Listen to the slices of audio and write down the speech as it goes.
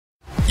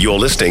You're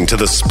listening to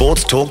the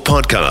Sports Talk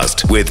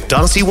Podcast with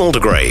Darcy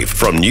Waldegrave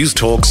from News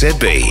Talk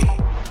ZB.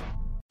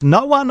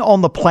 No one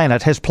on the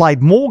planet has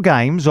played more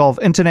games of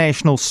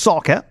international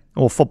soccer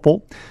or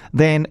football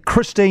than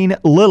Kristine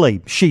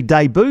Lilly. She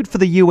debuted for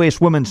the US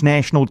women's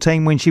national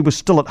team when she was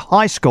still at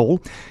high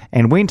school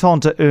and went on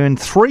to earn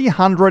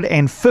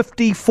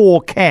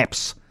 354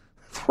 caps.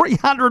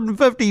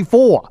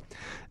 354!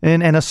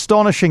 In an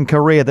astonishing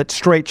career that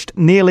stretched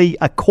nearly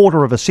a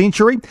quarter of a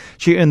century.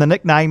 She earned the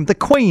nickname the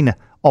Queen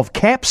of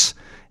Caps,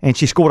 and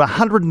she scored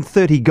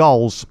 130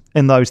 goals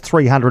in those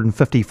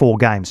 354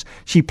 games.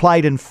 She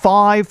played in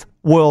 5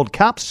 World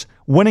Cups,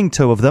 winning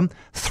 2 of them,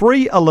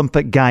 3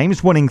 Olympic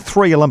Games, winning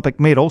 3 Olympic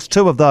medals,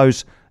 2 of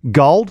those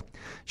gold.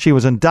 She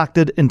was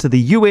inducted into the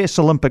US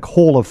Olympic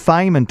Hall of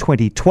Fame in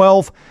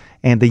 2012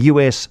 and the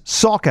US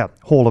Soccer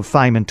Hall of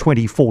Fame in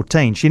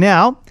 2014. She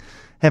now,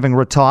 having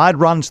retired,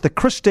 runs the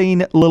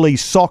Kristine Lilly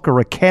Soccer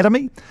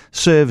Academy,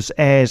 serves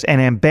as an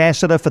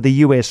ambassador for the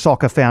US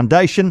Soccer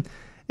Foundation,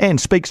 and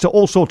speaks to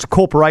all sorts of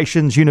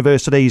corporations,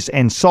 universities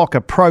and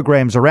soccer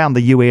programs around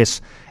the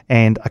US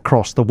and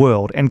across the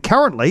world. And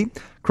currently,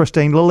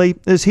 Kristine Lilly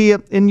is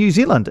here in New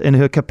Zealand in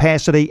her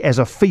capacity as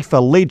a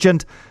FIFA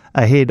legend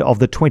ahead of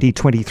the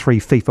 2023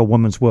 FIFA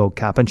Women's World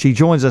Cup. And she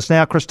joins us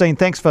now. Kristine,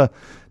 thanks for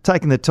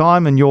taking the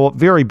time in your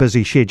very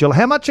busy schedule.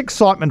 How much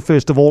excitement,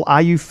 first of all,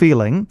 are you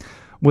feeling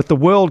with the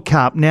World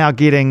Cup now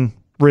getting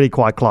really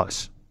quite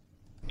close?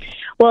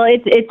 Well,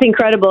 it's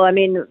incredible. I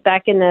mean,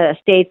 back in the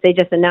States, they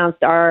just announced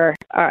the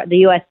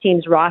U.S.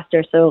 team's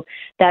roster, so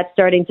that's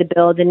starting to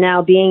build. And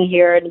now being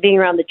here and being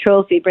around the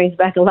trophy brings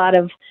back a lot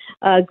of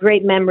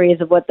great memories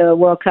of what the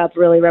World Cup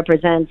really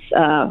represents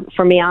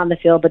for me on the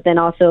field, but then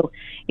also,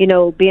 you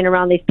know, being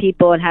around these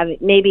people and having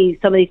maybe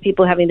some of these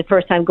people having the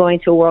first time going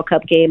to a World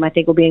Cup game, I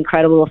think will be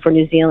incredible for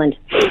New Zealand.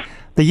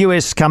 The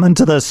US come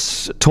into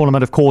this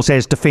tournament, of course,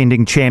 as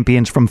defending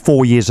champions from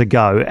 4 years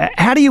ago.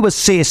 How do you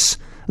assess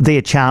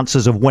their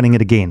chances of winning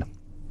it again?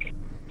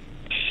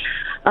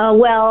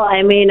 Well,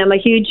 I mean, I'm a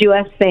huge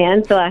U.S.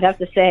 fan, so I'd have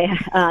to say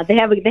they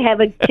have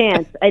a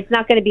chance. It's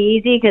not going to be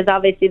easy because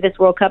obviously this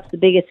World Cup's the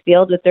biggest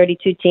field with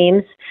 32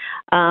 teams,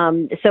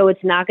 so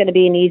it's not going to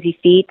be an easy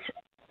feat.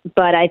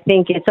 But I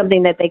think it's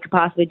something that they could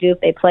possibly do if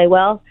they play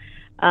well.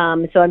 So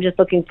I'm just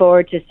looking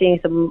forward to seeing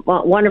some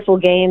wonderful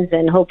games,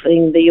 and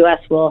hopefully the U.S.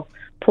 will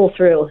pull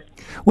through.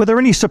 Were there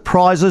any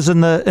surprises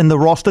in the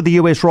roster, the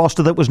US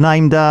roster that was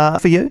named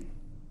for you?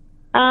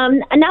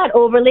 Not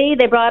overly.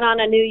 They brought on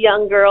a new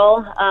young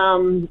girl,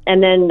 and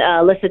then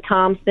Alyssa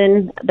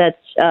Thompson, that's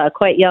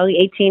quite young,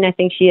 18 I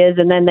think she is,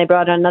 and then they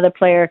brought on another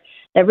player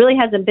that really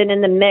hasn't been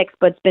in the mix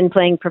but's been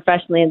playing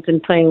professionally and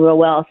been playing real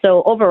well.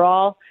 So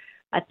overall,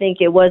 I think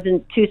it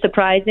wasn't too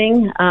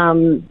surprising.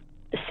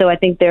 So I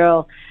think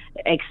they're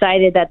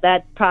excited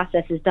that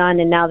process is done,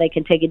 and now they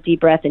can take a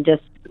deep breath and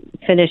just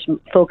finish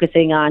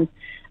focusing on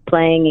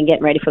playing and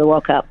getting ready for the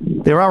World Cup.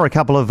 There are a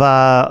couple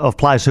of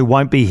players who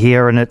won't be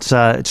here, and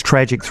it's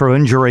tragic through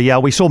injury.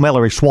 We saw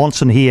Mallory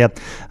Swanson here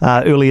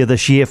earlier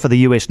this year for the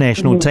US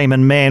national team,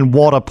 and man,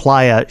 what a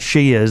player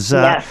she is.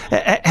 Yes.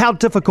 How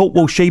difficult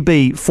will she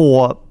be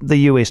for the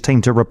US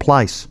team to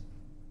replace?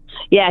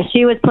 Yeah,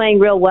 she was playing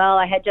real well.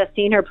 I had just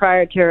seen her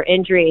prior to her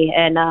injury,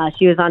 and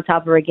she was on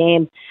top of her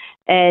game.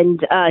 And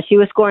she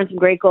was scoring some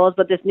great goals,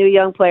 but this new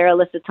young player,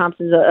 Alyssa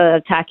Thompson's an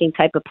attacking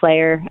type of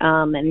player.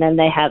 And then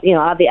they have, you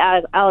know, the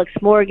Alex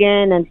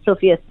Morgan and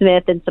Sophia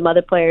Smith and some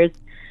other players.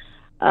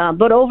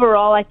 But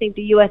overall, I think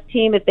the U.S.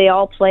 team, if they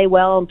all play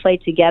well and play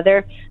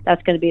together,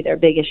 that's going to be their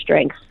biggest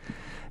strength.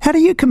 How do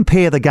you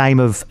compare the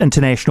game of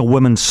international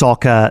women's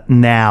soccer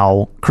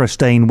now,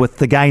 Kristine, with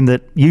the game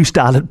that you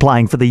started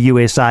playing for the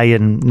USA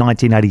in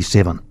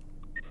 1987?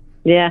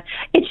 Yeah,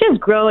 it's just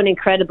grown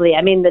incredibly.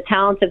 I mean, the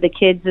talent of the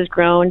kids has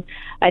grown.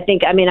 I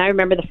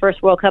remember the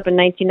first World Cup in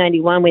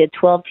 1991, we had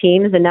 12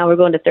 teams, and now we're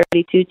going to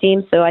 32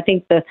 teams. So I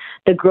think the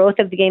growth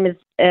of the game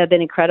has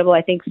been incredible.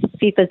 I think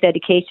FIFA's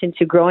dedication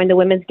to growing the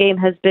women's game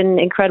has been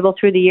incredible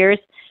through the years.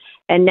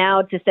 And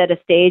now to set a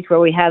stage where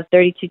we have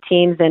 32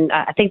 teams, and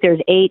I think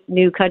there's 8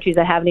 new countries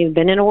that haven't even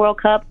been in a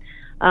World Cup,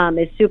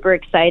 is super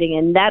exciting.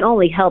 And that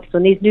only helps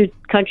when these new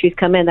countries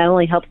come in. That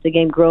only helps the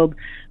game grow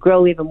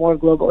even more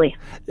globally.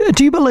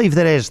 Do you believe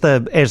that as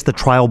the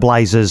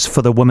trailblazers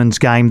for the women's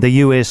game, the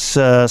US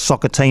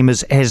soccer team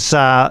has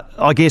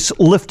I guess,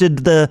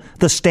 lifted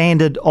the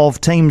standard of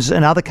teams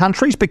in other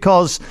countries?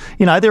 Because,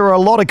 you know, there are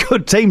a lot of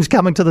good teams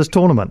coming to this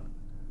tournament.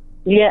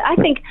 Yeah,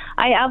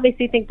 I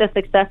obviously think the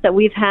success that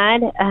we've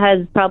had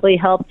has probably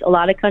helped a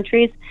lot of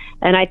countries.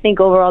 And I think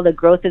overall the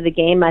growth of the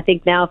game, I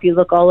think now if you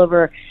look all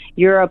over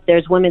Europe,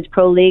 there's women's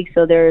pro league,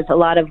 so there's a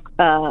lot of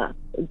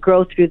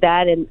growth through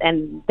that,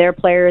 and their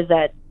players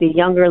at the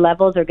younger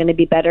levels are going to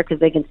be better because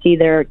they can see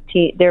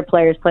their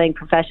players playing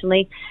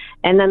professionally.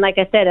 And then, like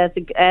I said,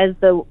 as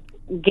the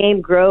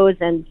game grows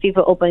and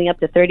FIFA opening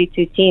up to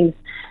 32 teams,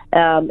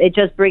 it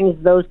just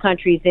brings those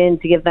countries in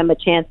to give them a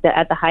chance to,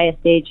 at the highest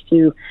stage,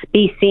 to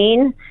be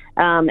seen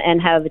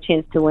and have a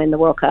chance to win the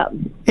World Cup.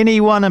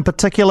 Anyone in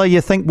particular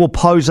you think will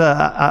pose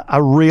a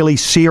really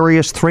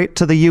serious threat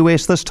to the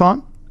US this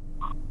time?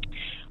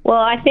 Well,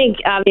 I think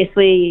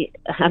obviously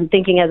I'm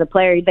thinking as a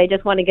player, they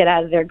just want to get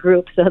out of their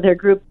group. So their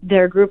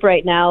group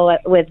right now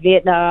with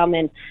Vietnam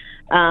and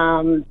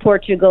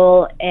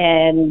Portugal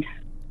and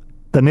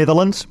the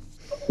Netherlands.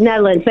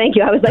 Thank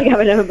you. I was like, I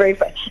would never very.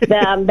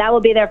 That will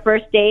be their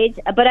first stage.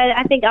 But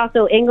I think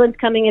also England's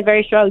coming in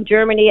very strong.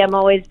 Germany, I'm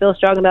always feel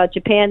strong about.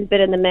 Japan's been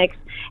in the mix,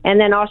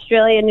 and then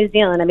Australia and New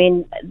Zealand. I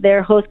mean,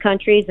 they're host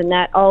countries, and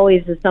that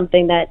always is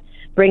something that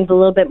brings a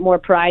little bit more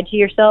pride to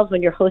yourselves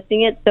when you're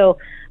hosting it. So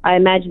I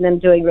imagine them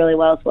doing really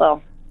well as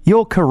well.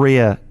 Your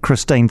career,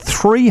 Kristine,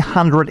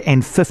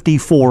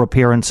 354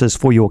 appearances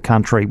for your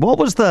country. What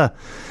was the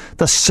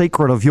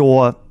secret of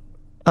your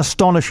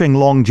astonishing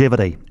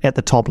longevity at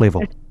the top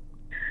level?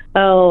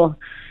 Oh,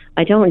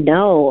 I don't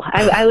know.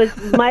 I was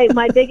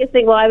my biggest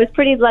thing. Well, I was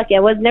pretty lucky. I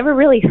was never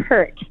really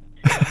hurt,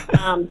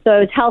 so I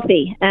was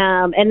healthy.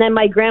 And then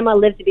my grandma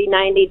lived to be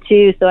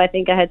 92, so I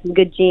think I had some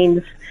good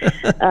genes.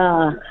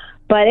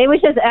 But it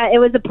was just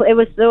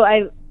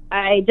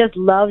I just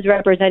loved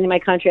representing my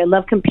country. I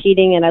love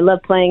competing, and I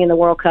love playing in the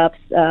World Cups.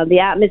 The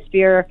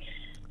atmosphere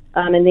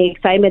and the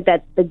excitement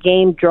that the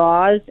game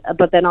draws,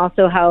 but then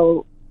also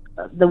how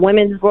the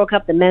Women's World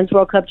Cup, the Men's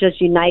World Cup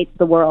just unites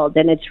the world.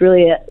 And it's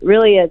really a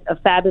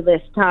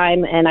fabulous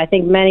time, and I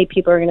think many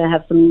people are going to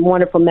have some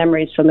wonderful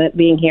memories from it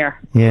being here.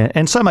 Yeah,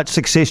 and so much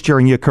success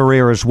during your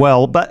career as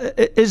well. But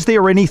is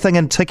there anything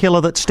in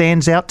particular that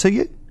stands out to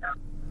you?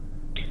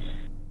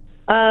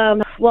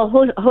 Well,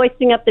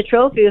 hoisting up the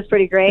trophy was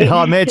pretty great.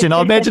 I imagine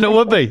it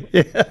would be.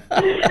 Yeah.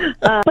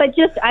 But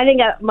just, I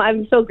think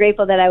I'm so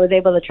grateful that I was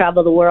able to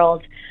travel the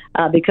world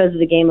because of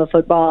the game of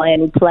football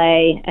and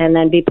play, and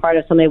then be part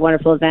of so many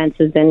wonderful events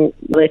has been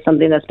really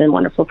something that's been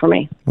wonderful for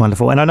me.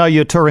 Wonderful. And I know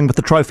you're touring with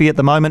the trophy at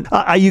the moment.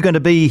 Are you going to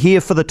be here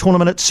for the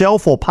tournament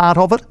itself or part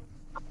of it?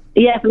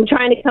 Yes, I'm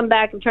trying to come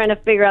back. I'm trying to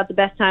figure out the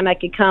best time I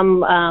could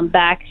come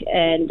back,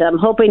 and I'm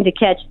hoping to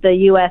catch the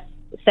U.S.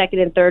 second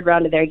and third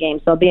round of their game.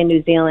 So I'll be in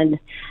New Zealand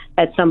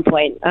at some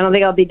point. I don't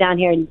think I'll be down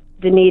here in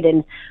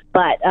Dunedin,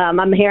 but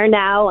I'm here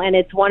now, and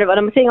it's wonderful.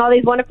 I'm seeing all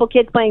these wonderful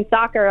kids playing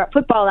soccer,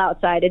 football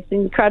outside. It's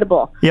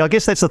incredible. Yeah, I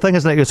guess that's the thing,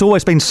 isn't it? It's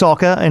always been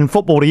soccer, and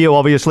football to you,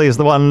 obviously, is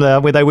the one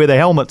where they wear their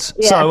helmets.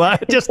 Yeah.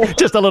 So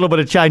just a little bit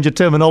of change of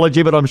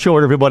terminology, but I'm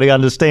sure everybody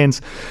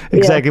understands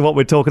exactly what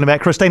we're talking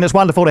about. Kristine, it's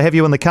wonderful to have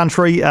you in the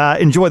country.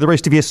 Enjoy the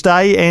rest of your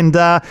stay, and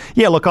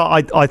look,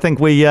 I think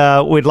we'd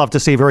love to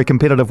see a very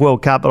competitive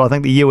World Cup, but I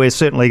think the US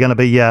certainly going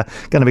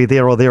to be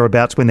there or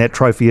thereabouts when that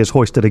trophy is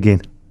hoisted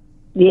again.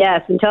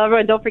 Yes, and tell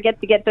everyone, don't forget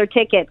to get their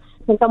tickets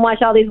and come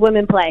watch all these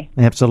women play.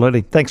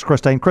 Absolutely. Thanks,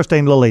 Kristine.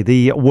 Kristine Lilly,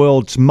 the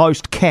world's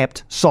most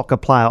capped soccer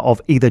player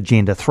of either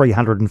gender,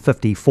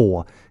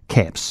 354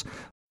 caps.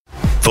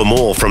 For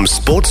more from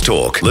Sports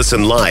Talk,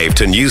 listen live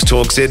to News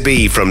Talk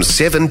ZB from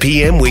 7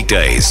 p.m.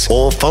 weekdays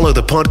or follow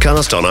the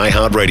podcast on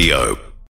iHeartRadio.